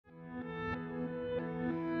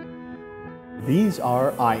These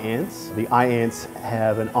are iAnts. The iAnts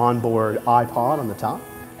have an onboard iPod on the top,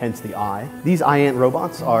 hence the I. These iAnt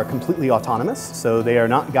robots are completely autonomous, so they are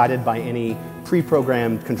not guided by any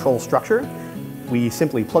pre-programmed control structure. We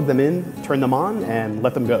simply plug them in, turn them on, and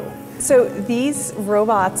let them go. So these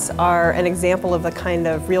robots are an example of the kind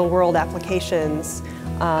of real-world applications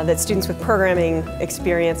that students with programming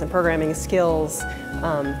experience and programming skills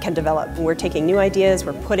can develop. We're taking new ideas,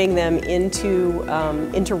 we're putting them into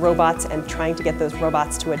robots and trying to get those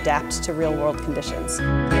robots to adapt to real-world conditions.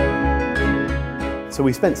 So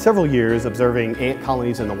we spent several years observing ant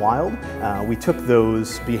colonies in the wild. We took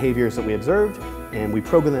those behaviors that we observed and we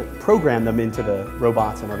programmed them into the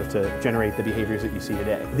robots in order to generate the behaviors that you see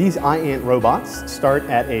today. These iAnt robots start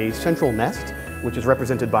at a central nest, which is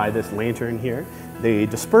represented by this lantern here. They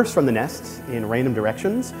disperse from the nest in random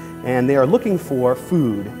directions, and they are looking for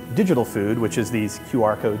food, digital food, which is these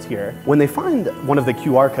QR codes here. When they find one of the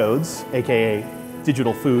QR codes, aka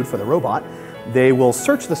digital food for the robot, they will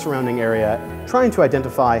search the surrounding area, trying to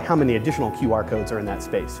identify how many additional QR codes are in that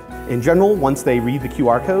space. In general, once they read the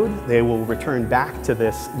QR code, they will return back to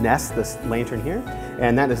this nest, this lantern here,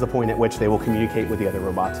 and that is the point at which they will communicate with the other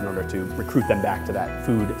robots in order to recruit them back to that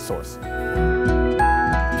food source.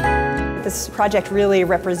 This project really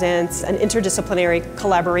represents an interdisciplinary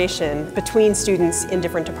collaboration between students in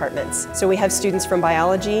different departments. So we have students from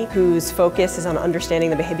biology whose focus is on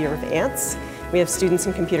understanding the behavior of ants. We have students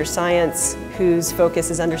in computer science whose focus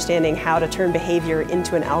is understanding how to turn behavior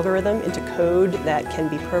into an algorithm, into code that can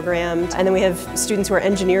be programmed. And then we have students who are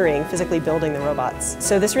engineering, physically building the robots.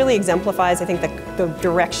 So this really exemplifies, I think, the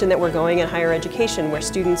direction that we're going in higher education, where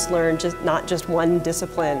students learn not just one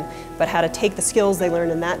discipline, but how to take the skills they learn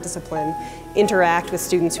in that discipline, interact with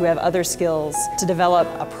students who have other skills to develop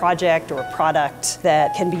a project or a product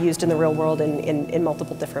that can be used in the real world in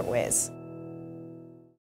multiple different ways.